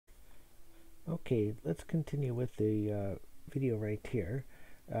Okay, let's continue with the video right here.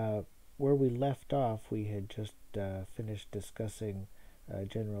 Where we left off, we had just finished discussing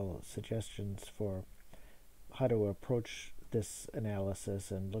general suggestions for how to approach this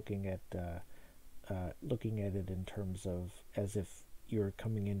analysis and looking at it in terms of as if you're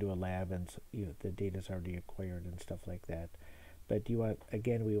coming into a lab and the data is already acquired and stuff like that. But we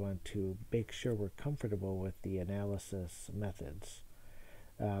want to make sure we're comfortable with the analysis methods.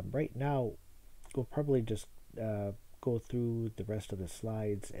 Right now, we'll probably just go through the rest of the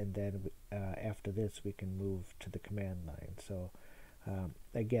slides, and then after this we can move to the command line. So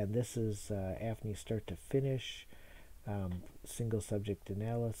again, this is AFNI start to finish, single subject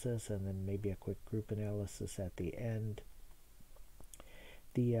analysis, and then maybe a quick group analysis at the end.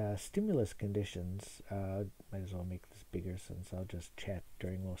 The stimulus conditions, might as well make this bigger since I'll just chat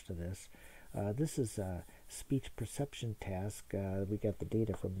during most of this. This is a speech perception task. We got the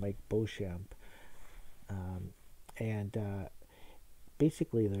data from Mike Beauchamp. And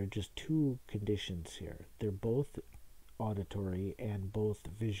basically there are just two conditions here. They're both auditory and both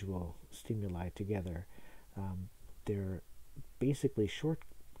visual stimuli together. They're basically short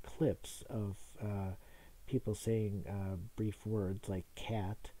clips of people saying brief words like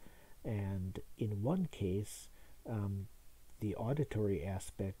cat, and in one case the auditory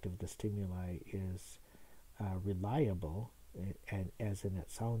aspect of the stimuli is reliable, and as in it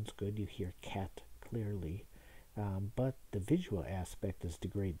sounds good, you hear cat clearly, but the visual aspect is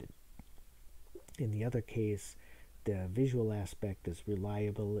degraded. In the other case, the visual aspect is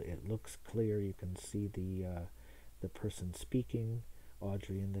reliable, it looks clear, you can see the person speaking,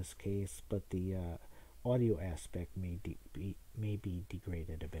 Audrey in this case, but the audio aspect may be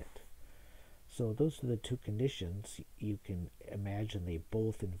degraded a bit. So those are the two conditions. You can imagine they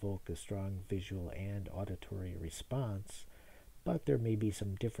both invoke a strong visual and auditory response, but there may be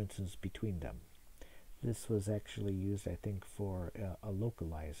some differences between them. This was actually used, I think, for a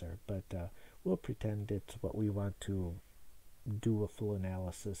localizer, but we'll pretend it's what we want to do a full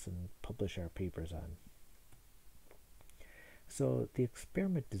analysis and publish our papers on. So the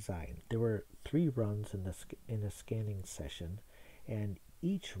experiment design, there were 3 runs in a scanning session, and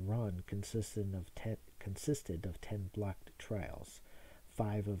each run consisted of 10 blocked trials,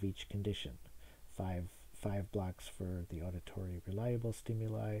 5 of each condition, 5 blocks for the auditory reliable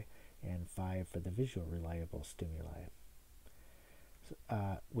stimuli and 5 for the visual reliable stimuli.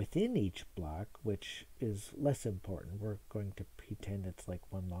 Within each block, which is less important, we're going to pretend it's like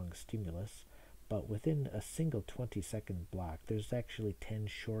one long stimulus, but within a single 20-second block, there's actually 10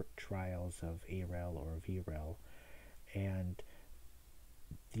 short trials of AREL or VREL, and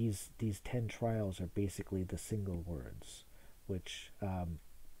these 10 trials are basically the single words, which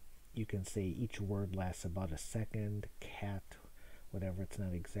you can say each word lasts about a second, cat, whatever, it's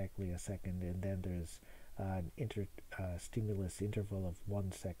not exactly a second, and then there's an stimulus interval of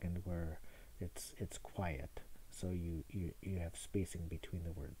 1 second where it's quiet, so you have spacing between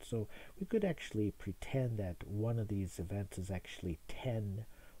the words. So we could actually pretend that one of these events is actually 10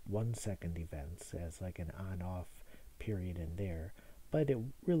 1-second events as like an on-off period in there, but it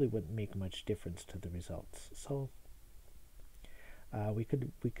really wouldn't make much difference to the results. So we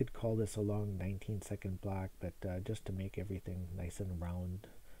could call this a long 19-second block, but just to make everything nice and round,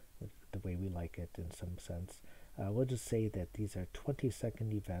 the way we like it in some sense, we'll just say that these are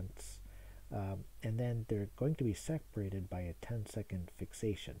 20-second events, and then they're going to be separated by a 10-second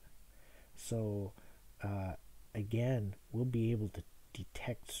fixation. So again, we'll be able to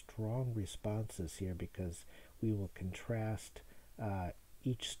detect strong responses here because we will contrast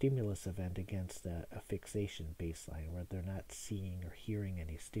each stimulus event against a fixation baseline where they're not seeing or hearing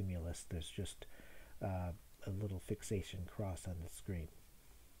any stimulus. There's just a little fixation cross on the screen.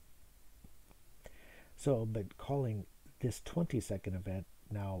 So, but calling this 20-second event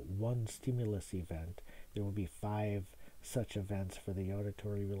now one stimulus event, there will be 5 such events for the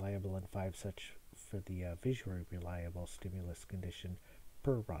auditory reliable and 5 such for the visually reliable stimulus condition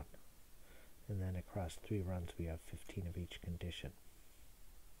per run. And then across 3 runs we have 15 of each condition.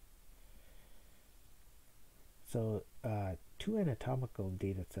 So 2 anatomical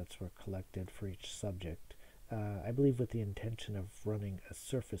data sets were collected for each subject, I believe with the intention of running a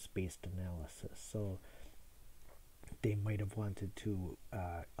surface-based analysis. So they might have wanted to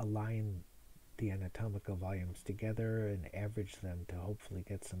align the anatomical volumes together and average them to hopefully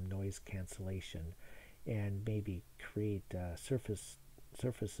get some noise cancellation, and maybe create surfaces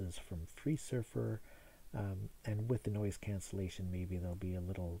from FreeSurfer, and with the noise cancellation maybe they'll be a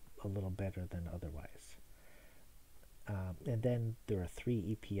little better than otherwise. And then there are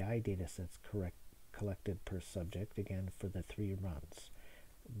 3 EPI datasets collected per subject, again for the 3 runs.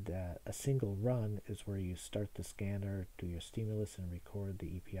 A single run is where you start the scanner, do your stimulus, and record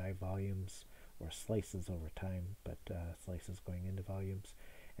the EPI volumes, or slices over time, but slices going into volumes,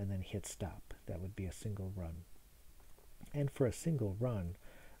 and then hit stop. That would be a single run. And for a single run,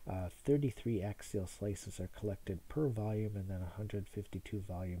 33 axial slices are collected per volume, and then 152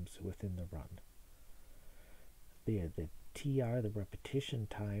 volumes within the run. The TR, the repetition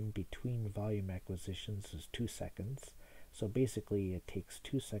time between volume acquisitions, is 2 seconds. So basically it takes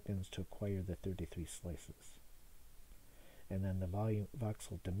 2 seconds to acquire the 33 slices. And then the volume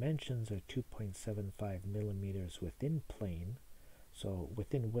voxel dimensions are 2.75 millimeters within plane. So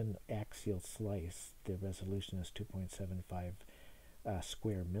within one axial slice, the resolution is 2.75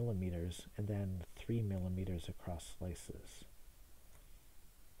 square millimeters, and then 3 millimeters across slices.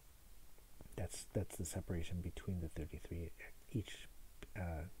 That's the separation between the 33,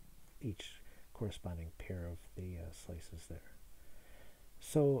 each corresponding pair of the slices there.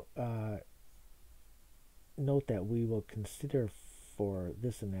 So note that we will consider for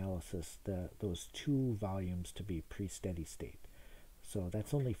this analysis those 2 volumes to be pre-steady state. So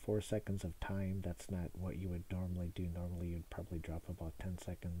that's only 4 seconds of time. That's not what you would normally do. Normally you'd probably drop about 10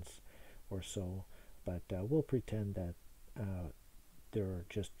 seconds or so, but we'll pretend that there are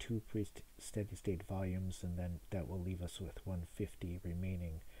just 2 pre-steady state volumes, and then that will leave us with 150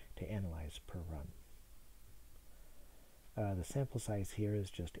 remaining to analyze per run. The sample size here is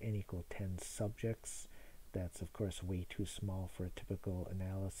just n equal 10 subjects. That's of course way too small for a typical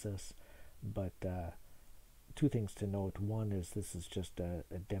analysis, but 2 things to note. One is this is just a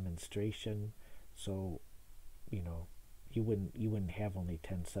demonstration, so you wouldn't have only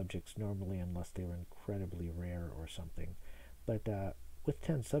 10 subjects normally unless they were incredibly rare or something. But with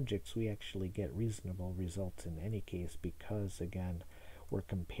 10 subjects, we actually get reasonable results in any case, because again, we're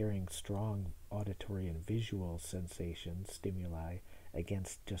comparing strong auditory and visual sensation stimuli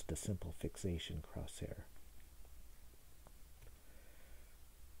against just a simple fixation crosshair.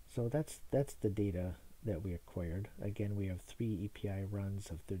 So that's the data that we acquired. Again, we have 3 EPI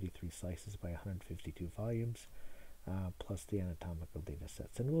runs of 33 slices by 152 volumes, plus the anatomical data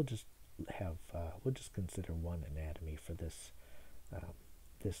sets. And we'll just consider one anatomy for this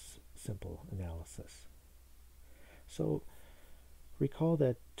this simple analysis. So recall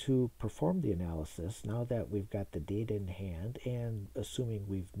that to perform the analysis, now that we've got the data in hand, and assuming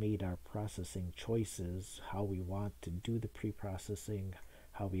we've made our processing choices, how we want to do the pre-processing,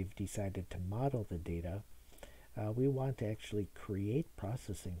 how we've decided to model the data, we want to actually create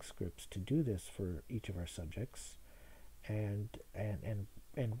processing scripts to do this for each of our subjects, and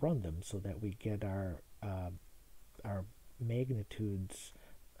run them so that we get our magnitudes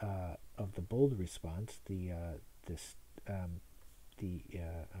of the bold response, the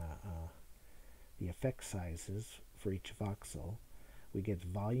effect sizes for each voxel. We get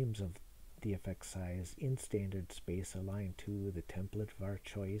volumes of the effect size in standard space aligned to the template of our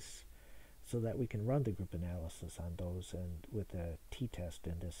choice, so that we can run the group analysis on those, and with a t-test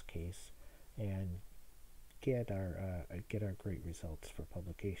in this case, and get our great results for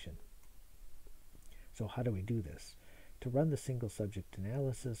publication. So how do we do this? To run the single subject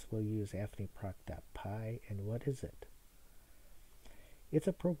analysis, we'll use AFNI proc.py. And what is it? It's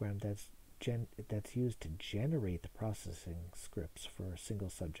a program that's used to generate the processing scripts for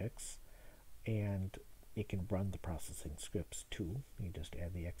single subjects, and it can run the processing scripts too. You just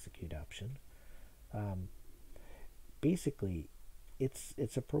add the execute option. Basically,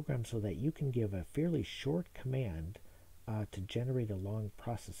 it's a program so that you can give a fairly short command to generate a long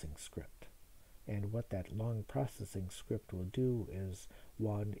processing script. And what that long processing script will do is,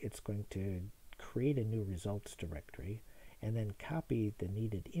 one, it's going to create a new results directory, and then copy the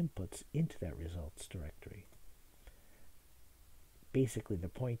needed inputs into that results directory. Basically, the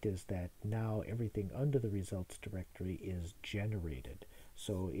point is that now everything under the results directory is generated.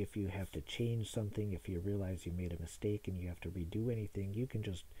 So if you have to change something, if you realize you made a mistake and you have to redo anything, you can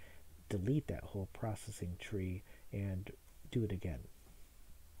just delete that whole processing tree and do it again.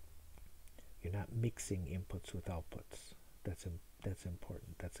 You're not mixing inputs with outputs. That's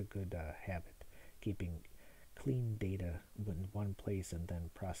important. That's a good habit, keeping clean data in one place and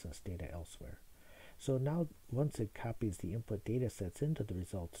then process data elsewhere. So now, once it copies the input data sets into the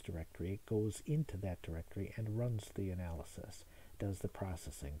results directory, it goes into that directory and runs the analysis, does the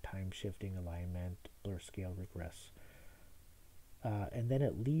processing, time shifting, alignment, blur, scale, regress. And then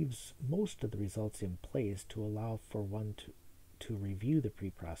it leaves most of the results in place to allow for one to review the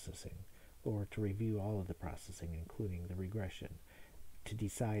pre-processing, or to review all of the processing, including the regression, to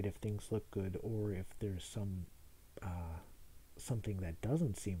decide if things look good, or if there's something that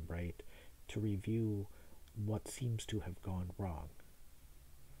doesn't seem right, to review what seems to have gone wrong.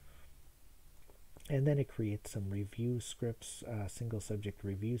 And then it creates some review scripts, single subject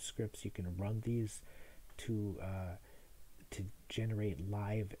review scripts. You can run these to generate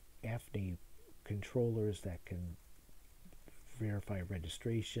live AFNI controllers that can verify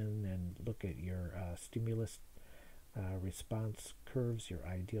registration and look at your stimulus response curves, your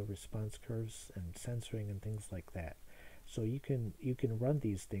ideal response curves, and censoring and things like that. So you can run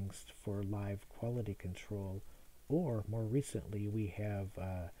these things for live quality control, or more recently we have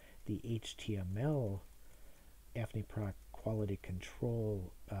the HTML AFNI Proc quality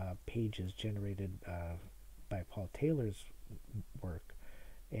control pages generated by Paul Taylor's work,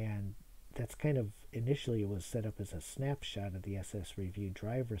 and that's kind of, initially it was set up as a snapshot of the SS Review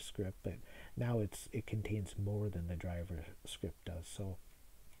driver script, but now it contains more than the driver script does. So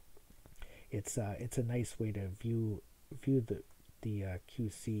it's a nice way to view the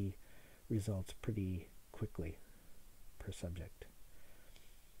QC results pretty quickly per subject.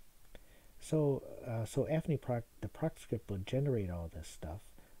 So AFNI Proc, the proc script will generate all this stuff.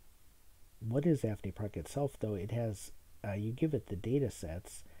 What is AFNI Proc itself, though? It has you give it the data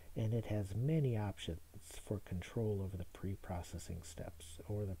sets, and it has many options for control over the pre-processing steps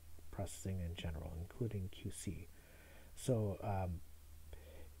or the processing in general, including QC. So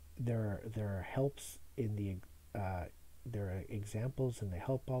there are helps in the there are examples in the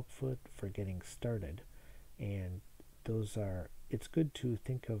help output for getting started, and those are, it's good to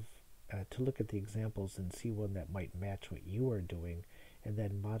think of to look at the examples and see one that might match what you are doing, and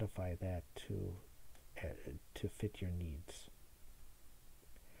then modify that to fit your needs.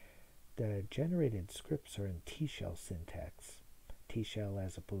 The generated scripts are in T-shell syntax, T-shell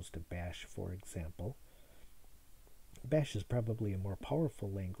as opposed to Bash, for example. Bash is probably a more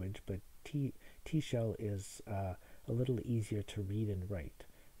powerful language, but T-shell is a little easier to read and write,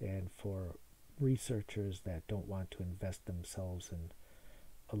 and for researchers that don't want to invest themselves in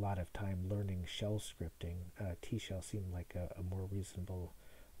a lot of time learning shell scripting, T-shell seemed like a more reasonable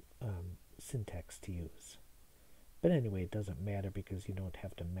syntax to use. But anyway, it doesn't matter because you don't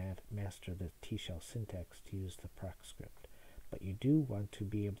have to master the T-shell syntax to use the proc script. But you do want to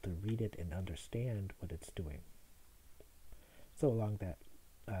be able to read it and understand what it's doing. So along that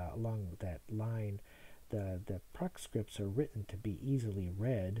line, the proc scripts are written to be easily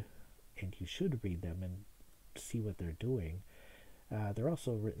read, and you should read them and see what they're doing. They're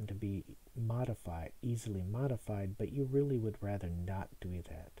also written to be easily modified, but you really would rather not do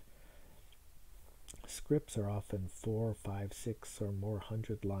that. Scripts are often 4, 5, 6, or more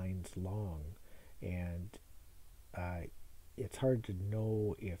 100 lines long, and it's hard to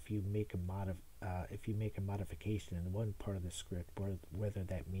know if you make a modification in one part of the script, whether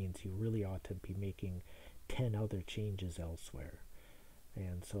that means you really ought to be making 10 other changes elsewhere.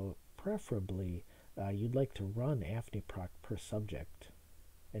 And so preferably you'd like to run AFNI Proc per subject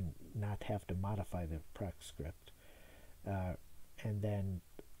and not have to modify the proc script, and then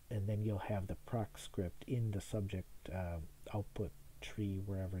you'll have the proc script in the subject output tree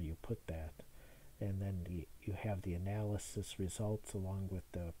wherever you put that, and then you have the analysis results along with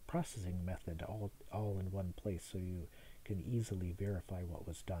the processing method all in one place, so you can easily verify what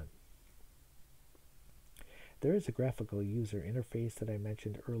was done. There is a graphical user interface that I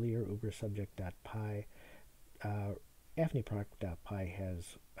mentioned earlier, ubersubject.py. AFNIProc.py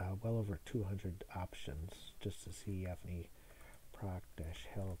has well over 200 options. Just to see AFNI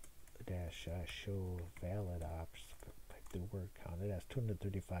proc-help-show valid ops, type the word count. It has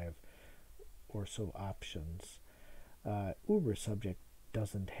 235 or so options. Ubersubject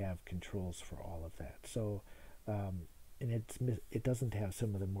doesn't have controls for all of that. So and it doesn't have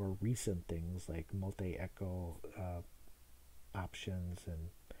some of the more recent things like multi-echo options and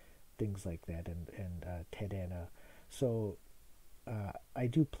things like that, and tedana. So I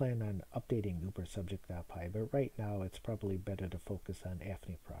do plan on updating ubersubject.py, but right now it's probably better to focus on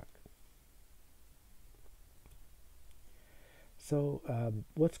AFNI Proc. So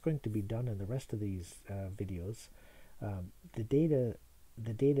what's going to be done in the rest of these videos? The data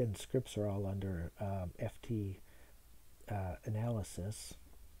and scripts are all under FT analysis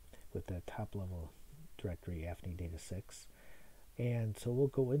with the top level directory AFNI data 6, and so we'll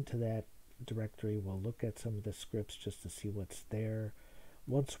go into that directory. We'll look at some of the scripts just to see what's there.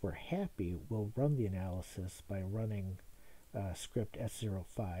 Once we're happy, we'll run the analysis by running script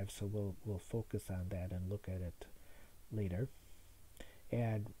S05, so we'll focus on that and look at it later,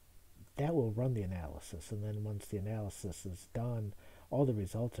 and that will run the analysis. And then once the analysis is done, all the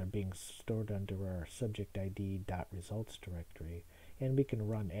results are being stored under our subject ID.results directory, and we can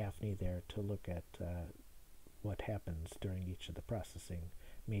run AFNI there to look at what happens during each of the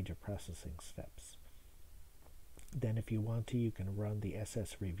major processing steps. Then if you want to, you can run the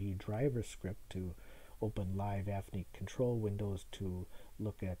SS review driver script to open live AFNI control windows to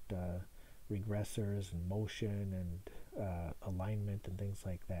look at regressors and motion and alignment and things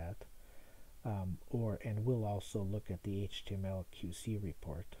like that. And we'll also look at the HTML QC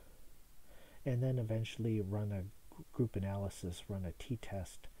report. And then eventually run a group analysis, run a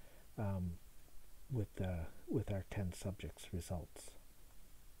t-test with our 10 subjects results.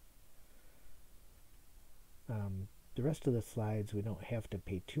 The rest of the slides we don't have to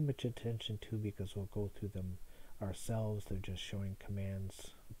pay too much attention to because we'll go through them ourselves. They're just showing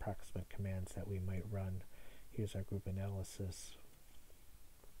commands, approximate commands that we might run. Here's our group analysis.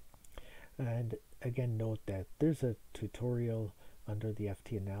 And again, note that there's a tutorial under the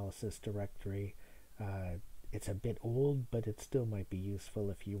FT analysis directory. It's a bit old, but it still might be useful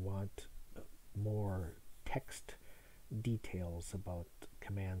if you want more text details about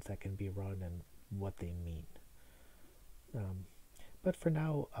commands that can be run and what they mean. But for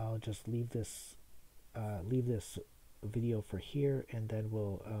now, I'll just leave this video for here, and then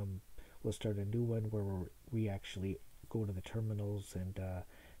we'll start a new one where we actually go to the terminals and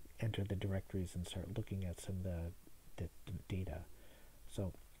enter the directories and start looking at some of the data.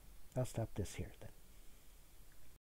 So I'll stop this here.